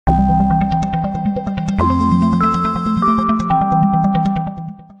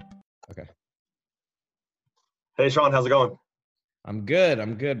Hey, Shawn, how's it going? I'm good.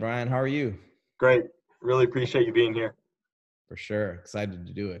 I'm good, Brian. How are you? Great. Really appreciate you being here. For sure. Excited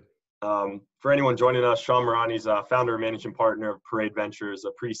to do it. For anyone joining us, Shawn Merani is founder and managing partner of Parade Ventures, a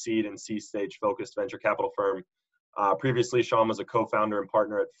pre-seed and C-stage focused venture capital firm. Previously, Shawn was a co-founder and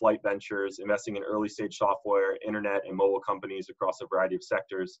partner at Flight Ventures, investing in early-stage software, internet, and mobile companies across a variety of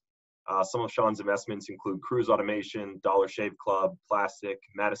sectors. Some of Shawn's investments include Cruise Automation, Dollar Shave Club, Plastic,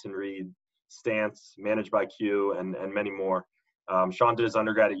 Madison Reed, Stance, Managed by Q, and many more. Shawn did his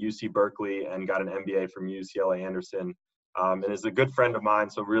undergrad at UC Berkeley and got an MBA from UCLA Anderson, and is a good friend of mine.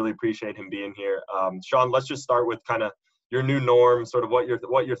 So really appreciate him being here. Shawn, let's just start with kind of your new norm, sort of what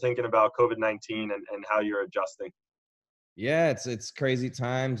you're thinking about COVID-19 and how you're adjusting. Yeah, it's crazy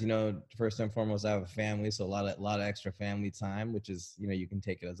times. First and foremost, I have a family, so a lot of extra family time, which is you can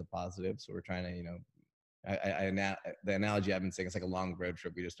take it as a positive. So we're trying to the analogy I've been saying, it's like a long road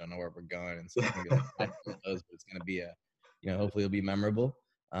trip. We just don't know where we're going, and so it's gonna be like one of those, but it's gonna be hopefully it'll be memorable.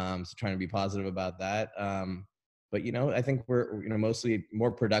 So trying to be positive about that. But I think we're mostly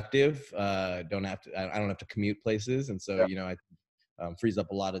more productive. Don't have to. I don't have to commute places, and so Yeah, I frees up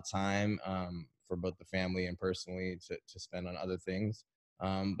a lot of time for both the family and personally to spend on other things.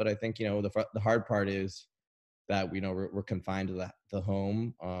 But I think the hard part is that we're confined to the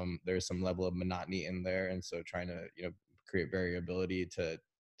home. There's some level of monotony in there, and so trying to create variability to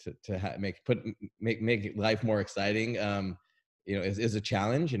make life more exciting. Is a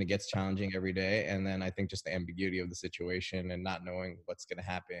challenge, and it gets challenging every day. And then I think just the ambiguity of the situation and not knowing what's going to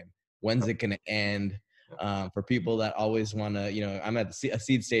happen, when's it going to end. yeah, For people that always want to, I'm at a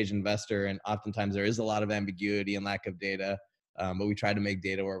seed stage investor, and oftentimes there is a lot of ambiguity and lack of data. But we try to make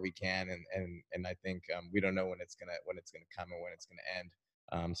data where we can, and I think we don't know when it's gonna come and when it's gonna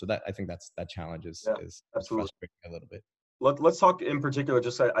end. So I think that challenge is yeah, is, is absolutely. frustrating a little bit. Let's talk in particular.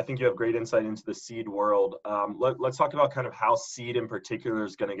 Just I think you have great insight into the seed world. Let's talk about kind of how seed in particular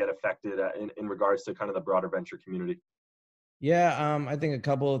is going to get affected in regards to kind of the broader venture community. Yeah, I think a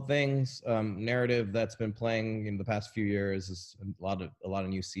couple of things. Narrative that's been playing in the past few years is a lot of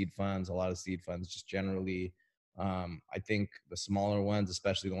new seed funds, a lot of seed funds just generally. I think the smaller ones,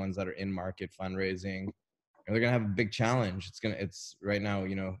 especially the ones that are in market fundraising, they're gonna have a big challenge. It's right now,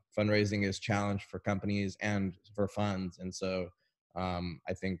 fundraising is challenged for companies and for funds, and so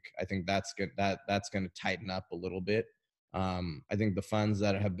I think that's good. That's gonna tighten up a little bit. I think the funds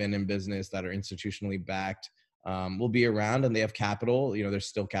that have been in business that are institutionally backed will be around, and they have capital. There's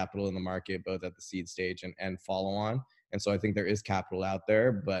still capital in the market, both at the seed stage and follow on. And so I think there is capital out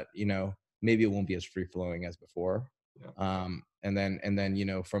there, but maybe it won't be as free flowing as before. Yeah, And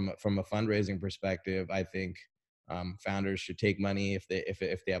then from a fundraising perspective, I think founders should take money if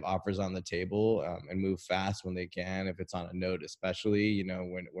they have offers on the table, and move fast when they can. If it's on a note, especially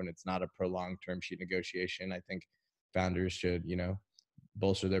when it's not a prolonged term sheet negotiation, I think founders should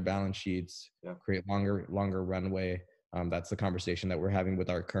bolster their balance sheets, yeah, create longer runway. That's the conversation that we're having with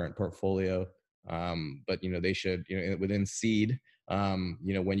our current portfolio. But they should, within seed,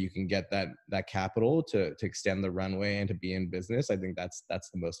 when you can get that capital to extend the runway and to be in business, I think that's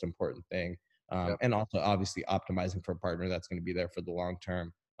the most important thing. yeah, And also obviously optimizing for a partner that's going to be there for the long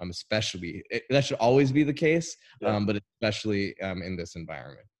term. Especially that should always be the case, yeah. but especially in this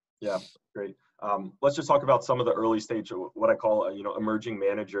environment. Yeah, great. Let's just talk about some of the early stage, what I call, emerging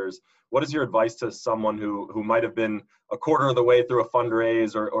managers. What is your advice to someone who might have been a quarter of the way through a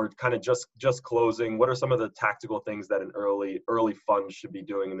fundraise or kind of just closing? What are some of the tactical things that an early fund should be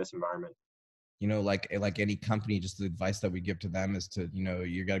doing in this environment? Like any company, just the advice that we give to them is to,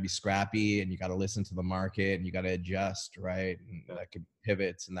 you got to be scrappy, and you got to listen to the market, and you got to adjust, right? And Yeah, that could be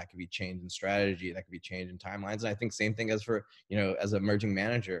pivots, and that could be change in strategy, that could be change in timelines. And I think same thing as for, as an emerging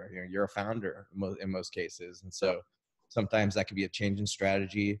manager, you're a founder in most cases. And yeah, so sometimes that could be a change in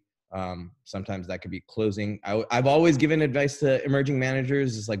strategy. Sometimes that could be closing. I've always given advice to emerging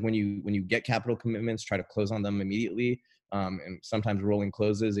managers is like when you get capital commitments, try to close on them immediately. And sometimes rolling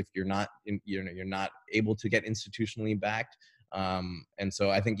closes if you're not you're not able to get institutionally backed. And so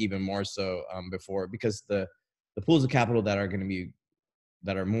I think even more so before, because the pools of capital that are going to be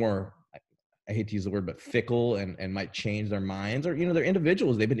that are more, I hate to use the word, but fickle and might change their minds, or they're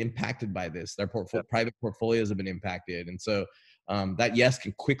individuals, they've been impacted by this, their yeah, private portfolios have been impacted. And so that yes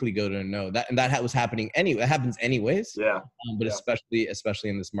can quickly go to a no. That was happening anyway. It happens anyways, yeah, but yeah, especially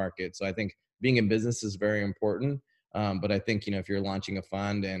in this market. So I think being in business is very important. But I think if you're launching a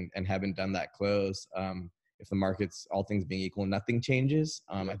fund and haven't done that close, if the markets, all things being equal, nothing changes,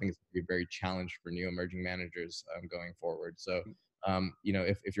 yeah, I think it's going to be very challenged for new emerging managers going forward. So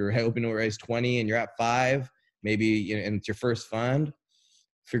if you're hoping to raise 20 and you're at 5, maybe and it's your first fund,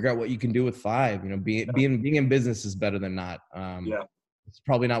 figure out what you can do with 5. Being in business is better than not. Yeah. It's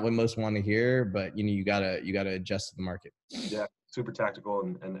probably not what most want to hear, but you gotta adjust to the market. Yeah, super tactical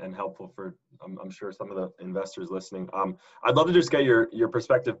and helpful for I'm sure some of the investors listening. I'd love to just get your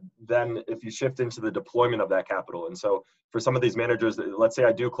perspective then if you shift into the deployment of that capital. And so for some of these managers, let's say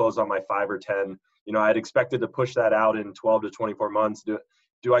I do close on my 5 or 10, I'd expected to push that out in 12 to 24 months.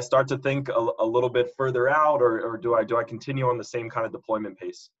 Do I start to think a little bit further out, or do I continue on the same kind of deployment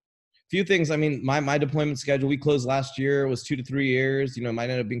pace? Few things. I mean, my deployment schedule, we closed last year, was 2 to 3 years. Might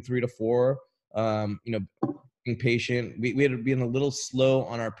end up being 3 to 4. Being patient. We had been a little slow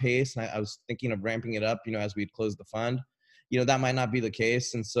on our pace, and I was thinking of ramping it up, as we'd close the fund. That might not be the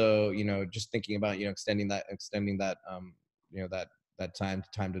case, and so just thinking about extending that that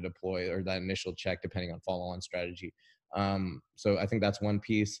time to deploy, or that initial check, depending on follow-on strategy. So I think that's one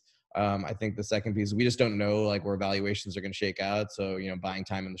piece. I think the second piece, we just don't know like where valuations are going to shake out. So buying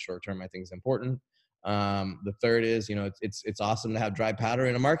time in the short term, I think, is important. The third is, it's awesome to have dry powder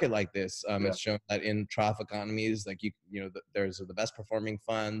in a market like this. Yeah. It's shown that in trough economies, like there's the best performing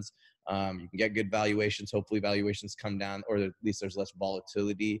funds. You can get good valuations. Hopefully valuations come down, or at least there's less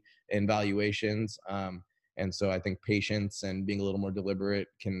volatility in valuations. And so I think patience and being a little more deliberate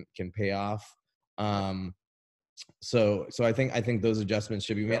can pay off. So I think those adjustments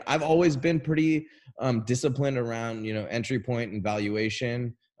should be made. I've always been pretty disciplined around entry point and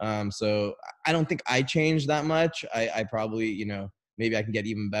valuation. So I don't think I changed that much. I probably maybe I can get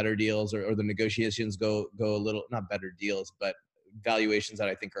even better deals, or the negotiations go a little, not better deals, but valuations that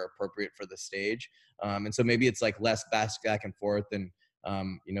I think are appropriate for the stage. And so maybe it's like less back and forth, and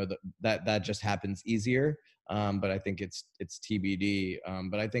that just happens easier. But I think it's TBD.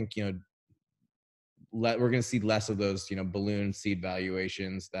 But I think we're going to see less of those balloon seed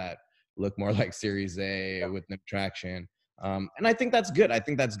valuations that look more like Series A with no traction. And I think that's good. I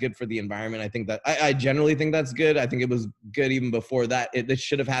think that's good for the environment. I think that I generally think that's good. I think it was good even before that. It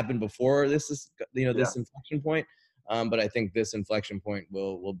should have happened before this this inflection point. But I think this inflection point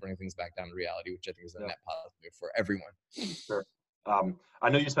will bring things back down to reality, which I think is a net positive for everyone. Sure. I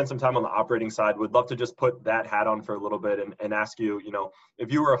know you spent some time on the operating side. Would love to just put that hat on for a little bit and ask you,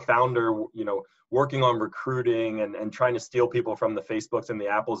 if you were a founder, working on recruiting and trying to steal people from the Facebooks and the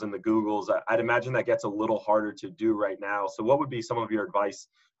Apples and the Googles, I'd imagine that gets a little harder to do right now. So what would be some of your advice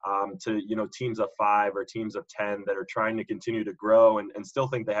to, teams of 5 or teams of 10 that are trying to continue to grow and still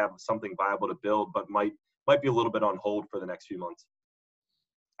think they have something viable to build, but might be a little bit on hold for the next few months?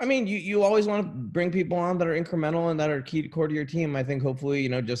 I mean, you always want to bring people on that are incremental and that are core to your team. I think hopefully,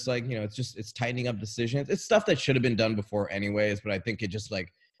 just like, it's tightening up decisions. It's stuff that should have been done before anyways, but I think it just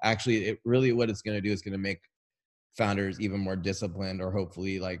like, actually, it really, what it's going to do is going to make founders even more disciplined, or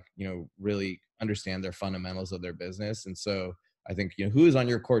hopefully like, really understand their fundamentals of their business. And so I think, who is on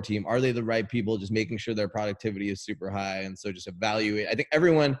your core team? Are they the right people? Just making sure their productivity is super high. And so just evaluate. I think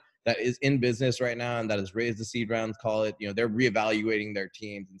everyone that is in business right now and that has raised the seed rounds, call it, they're reevaluating their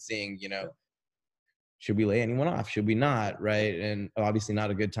teams and seeing, should we lay anyone off? Should we not? Right. And obviously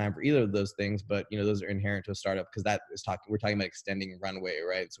not a good time for either of those things, but those are inherent to a startup, because we're talking about extending runway,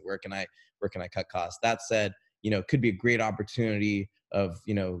 right? So where can I cut costs? That said, could be a great opportunity of,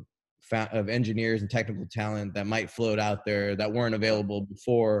 of engineers and technical talent that might float out there that weren't available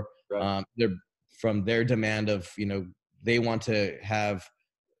before. Right. They're from their demand of, they want to have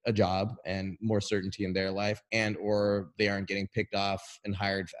a job and more certainty in their life, and or they aren't getting picked off and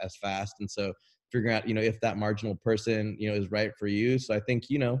hired as fast. And so figuring out, if that marginal person, is right for you. So I think,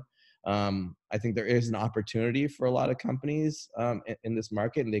 I think there is an opportunity for a lot of companies in this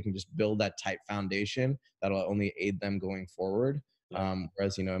market, and they can just build that tight foundation that'll only aid them going forward.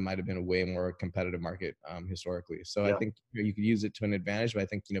 Whereas, it might have been a way more competitive market historically. So I think you could use it to an advantage, but I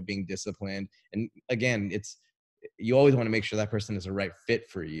think, being disciplined, and again, you always want to make sure that person is the right fit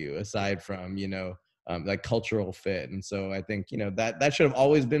for you, aside from, like cultural fit. And so I think, that should have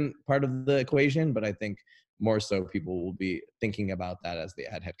always been part of the equation, but I think more so people will be thinking about that as they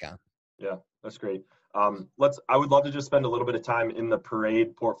add headcount. Yeah, that's great. I would love to just spend a little bit of time in the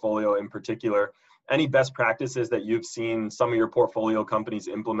Parade portfolio in particular. Any best practices that you've seen some of your portfolio companies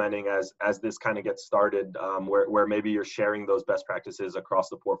implementing as this kind of gets started, where maybe you're sharing those best practices across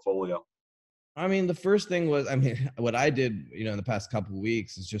the portfolio? I mean, the first thing was, what I did, in the past couple of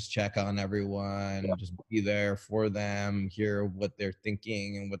weeks is just check on everyone, just be there for them, hear what they're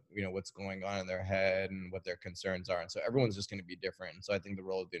thinking and what, what's going on in their head and what their concerns are. And so everyone's just going to be different. And so I think the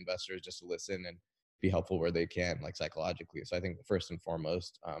role of the investor is just to listen and be helpful where they can, like psychologically. So I think first and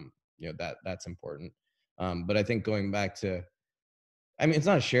foremost, that's important. But I think going back to, I mean, it's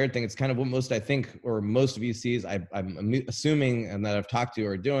not a shared thing. It's kind of what most, I think, or most VCs, I'm assuming, and that I've talked to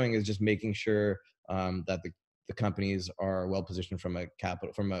are doing, is just making sure that the companies are well positioned from a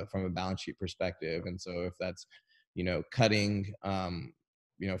capital, from a balance sheet perspective. And so if that's, cutting,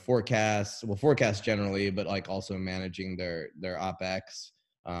 forecasts generally, but like also managing their OpEx,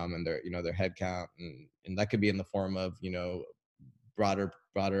 and their headcount, and that could be in the form of, broader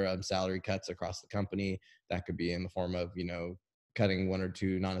salary cuts across the company. That could be in the form of, cutting one or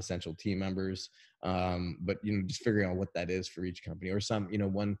two non-essential team members. But just figuring out what that is for each company, or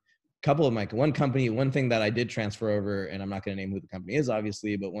one company, one thing that I did transfer over, and I'm not going to name who the company is,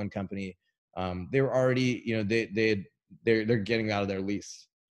 obviously, but one company, they were already, they're getting out of their lease.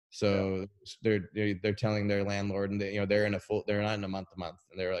 So they're telling their landlord, and they're not in a month to month,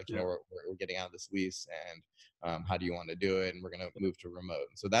 and they're like, we're getting out of this lease, and how do you want to do it? And we're going to move to remote.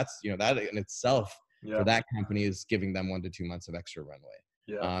 And so that's, that in itself, for that company, is giving them 1 to 2 months of extra runway.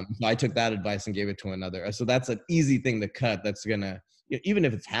 So I took that advice and gave it to another. So that's an easy thing to cut. That's gonna, even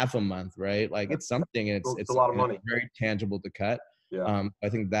if it's half a month, right? Like it's something, and it's a lot of money. Very tangible to cut. I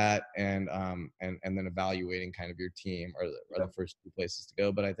think that, and then evaluating kind of your team are the first 2 places to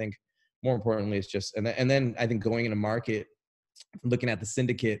go. But I think more importantly, it's just, and then I think going into market, looking at the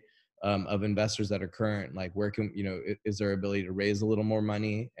syndicate of investors that are current, like where can, is there ability to raise a little more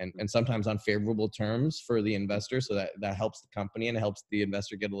money, and sometimes on favorable terms for the investor, so that helps the company and helps the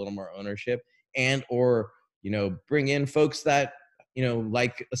investor get a little more ownership, and or bring in folks that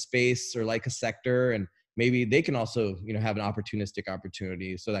like a space or like a sector, and maybe they can also have an opportunistic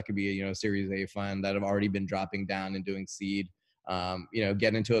opportunity. So that could be a Series A fund that have already been dropping down and doing seed,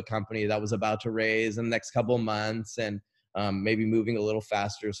 get into a company that was about to raise in the next couple of months, and maybe moving a little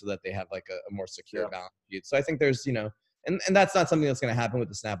faster so that they have like a more secure balance sheet. So I think there's, and that's not something that's going to happen with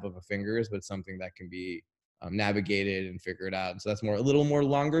the snap of a fingers, but it's something that can be navigated and figured out. And so that's a little more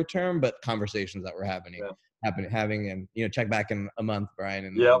longer term, but conversations that we're having, and check back in a month, Brian.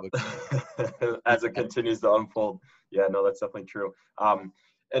 And as it continues to unfold. Yeah, no, that's definitely true. And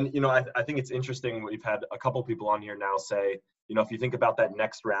I think it's interesting. We've had a couple people on here now say, if you think about that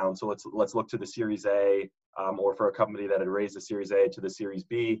next round, so let's look to the Series A, or for a company that had raised the Series A to the Series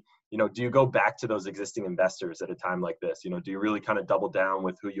B, do you go back to those existing investors at a time like this? Do you really kind of double down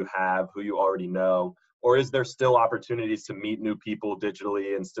with who you have, who you already know, or is there still opportunities to meet new people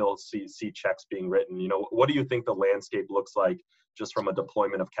digitally and still see checks being written? What do you think the landscape looks like just from a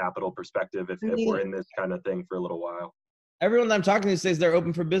deployment of capital perspective if we're in this kind of thing for a little while? Everyone that I'm talking to says they're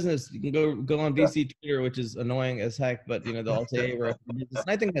open for business. You can go on VC Twitter, which is annoying as heck, but they'll all say, hey, we're open for business.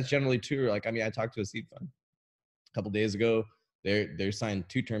 And I think that's generally true. Like, I talked to a seed fund a couple days ago. They're signed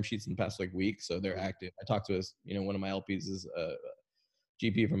 2 term sheets in the past week, so they're active. I talked to one of my LPs is a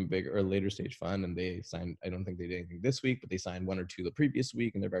GP from a big or later stage fund, and they signed, I don't think they did anything this week, but they signed 1 or 2 the previous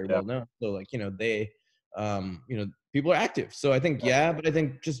week, and they're very well known. So like, they people are active. So I think, but I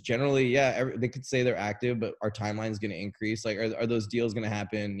think just generally, they could say they're active, but our timeline is going to increase. Like, are those deals going to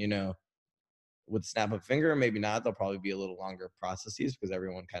happen, with snap of a finger? Maybe not. They'll probably be a little longer processes because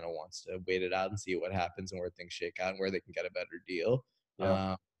everyone kind of wants to wait it out and see what happens and where things shake out and where they can get a better deal.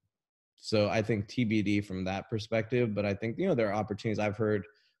 So I think TBD from that perspective, but I think, there are opportunities. I've heard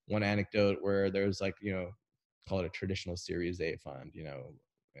one anecdote where there's like, call it a traditional Series A fund,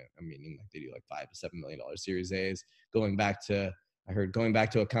 meaning like they do like $5 to $7 million Series A's, going back to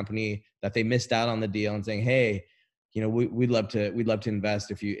a company that they missed out on the deal and saying, hey, we'd love to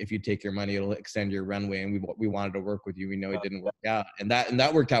invest. If you take your money, it'll extend your runway, and we wanted to work with you. We know it didn't work out, and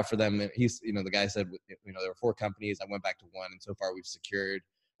that worked out for them. And he's, the guy said, there were 4 companies. I went back to 1, and so far we've secured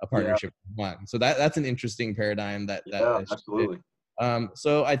a partnership with 1. So that's an interesting paradigm that absolutely.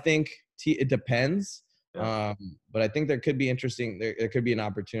 So I think it depends. But I think there could be there could be an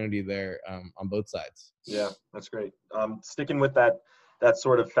opportunity there on both sides. Yeah, that's great. Sticking with that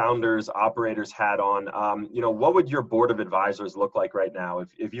sort of founders, operators hat on, what would your board of advisors look like right now?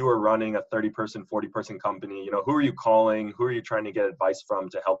 If you were running a 30-person, 40-person company, who are you calling? Who are you trying to get advice from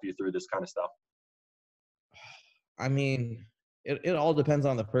to help you through this kind of stuff? It all depends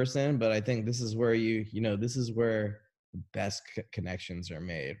on the person, but I think this is where this is where the best connections are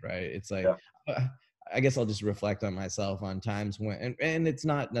made, right? It's like, I guess I'll just reflect on myself on times when, and it's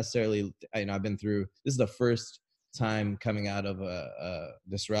not necessarily, I've been through, this is the first time coming out of a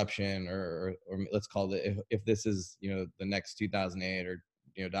disruption, or let's call it, if this is, the next 2008 or,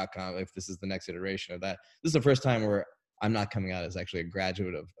 .com, if this is the next iteration of that, this is the first time where I'm not coming out as actually a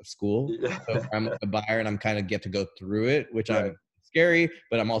graduate of school. So I'm a buyer, and I'm kind of get to go through it, which I'm scary,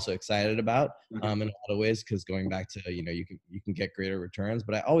 but I'm also excited about in a lot of ways, because going back to, you can get greater returns.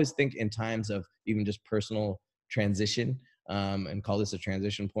 But I always think in times of even just personal transition, and call this a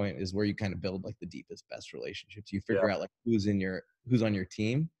transition point, is where you kind of build like the deepest, best relationships. You Yeah. figure out like who's on your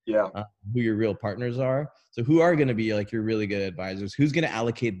team, Yeah. who your real partners are. So who are going to be like your really good advisors, who's going to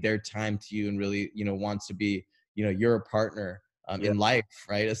allocate their time to you and really, wants to be, your partner in life,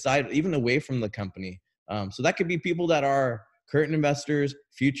 right? Aside, even away from the company. So that could be people that are current investors,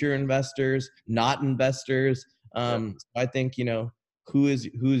 future investors, not investors. So I think, who's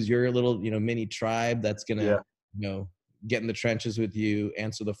your little, mini tribe that's going to, get in the trenches with you,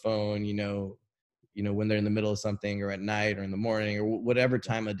 answer the phone, when they're in the middle of something, or at night, or in the morning, or whatever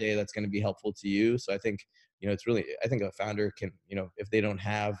time of day that's going to be helpful to you. So I think, it's really, I think a founder can, if they don't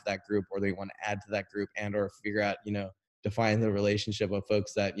have that group, or they want to add to that group, and or figure out, define the relationship of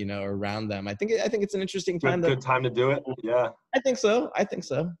folks that, are around them. I think it's an interesting time. Good time to do it. Yeah. I think so.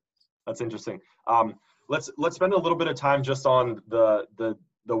 That's interesting. Let's spend a little bit of time just on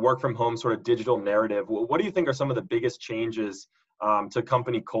the work from home sort of digital narrative. What do you think are some of the biggest changes to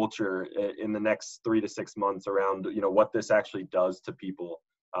company culture in the next 3 to 6 months around, what this actually does to people,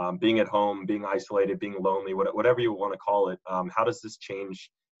 being at home, being isolated, being lonely, whatever you want to call it? How does this change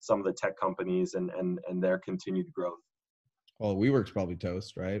some of the tech companies and their continued growth? Well, WeWork's probably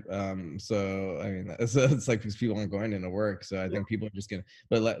toast, right? So I mean, it's like because people aren't going into work. So I think people are just gonna,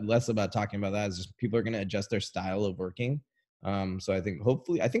 but less about talking about that, is just people are gonna adjust their style of working. So I think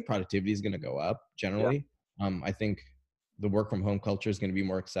hopefully, I think productivity is gonna go up generally. I think the work from home culture is gonna be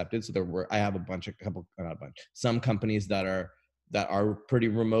more accepted. So I have some companies that are pretty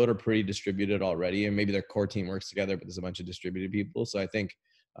remote or pretty distributed already, and maybe their core team works together, but there's a bunch of distributed people. So I think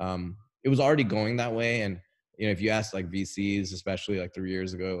it was already going that way. And if you ask like VCs, especially like 3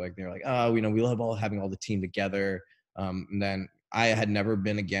 years ago, like they're like, oh, we love having all the team together. And then I had never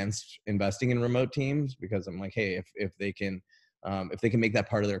been against investing in remote teams, because I'm like, hey, if they can make that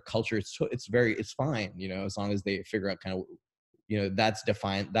part of their culture, it's fine, as long as they figure out kind of,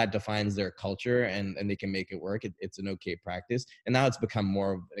 that defines their culture, and they can make it work. It's an okay practice. And now it's become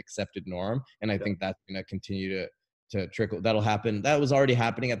more of an accepted norm. And I think that's going to continue to trickle. That'll happen. That was already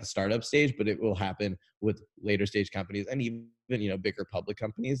happening at the startup stage, but it will happen with later stage companies, and even bigger public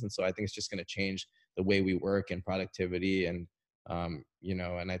companies. And so I think it's just going to change the way we work and productivity, and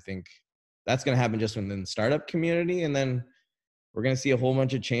and I think that's going to happen just within the startup community. And then we're going to see a whole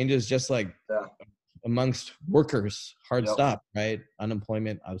bunch of changes, just like amongst workers. Hard stop, right?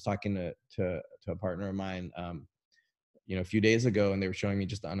 Unemployment. I was talking to a partner of mine a few days ago, and they were showing me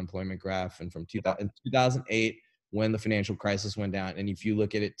just the unemployment graph, and from 2008, when the financial crisis went down. And if you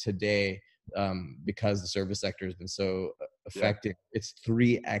look at it today, because the service sector has been so affected, it's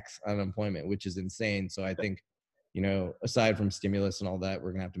 3x unemployment, which is insane. So I think, aside from stimulus and all that,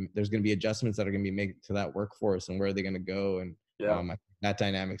 there's going to be adjustments that are going to be made to that workforce, and where are they going to go? And I think that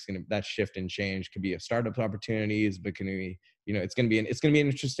dynamic's that shift and change could be a startup opportunities, but can be, it's going to be an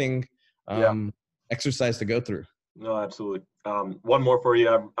interesting exercise to go through. No, absolutely. One more for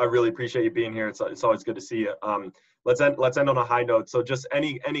you. I really appreciate you being here. It's always good to see you. Let's end on a high note. So just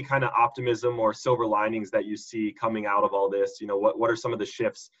any kind of optimism or silver linings that you see coming out of all this. What are some of the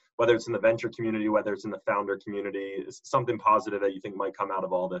shifts, whether it's in the venture community, whether it's in the founder community, something positive that you think might come out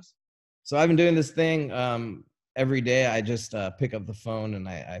of all this? So I've been doing this thing every day. I just pick up the phone and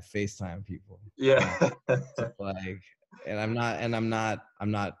I FaceTime people. Yeah. And I'm not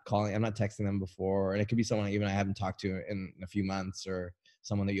texting them before. And it could be someone even I haven't talked to in a few months, or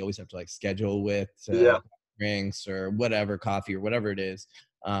someone that you always have to like schedule with drinks or whatever, coffee or whatever it is.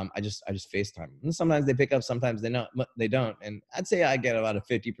 I just FaceTime. And sometimes they pick up, sometimes they don't. And I'd say I get about a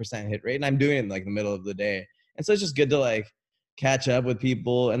 50% hit rate, and I'm doing it in like the middle of the day. And so it's just good to like catch up with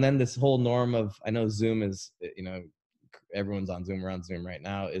people. And then this whole norm of, I know Zoom is, everyone's on Zoom, we're on Zoom right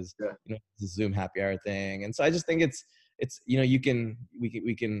now, is the Zoom happy hour thing. And so I just think it's we can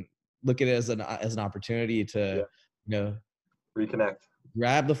look at it as an opportunity to reconnect,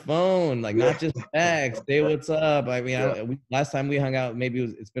 grab the phone, like not just text, say what's up. I mean, last time we hung out, maybe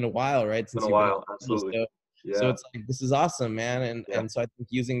it's been a while, right? Since you've been absolutely. So it's like, this is awesome, man. And so I think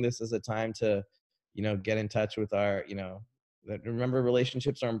using this as a time to, get in touch with our, remember,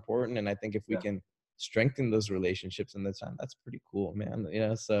 relationships are important. And I think if we can strengthen those relationships in the time, that's pretty cool, man.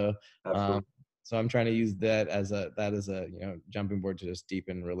 So so I'm trying to use that as a jumping board to just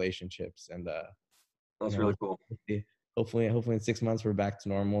deepen relationships. And that's really cool. Hopefully in 6 months we're back to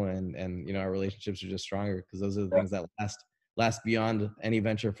normal, and our relationships are just stronger, because those are the things that last beyond any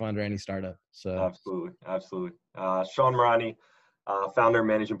venture fund or any startup. So absolutely. Shawn Merani, founder and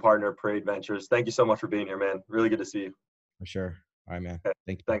managing partner of Parade Ventures. Thank you so much for being here, man. Really good to see you. For sure. All right, man. Okay.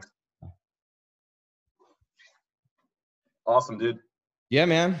 Thank you. Thanks. Awesome, dude. Yeah,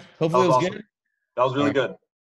 man. Hopefully it was good. That was really good.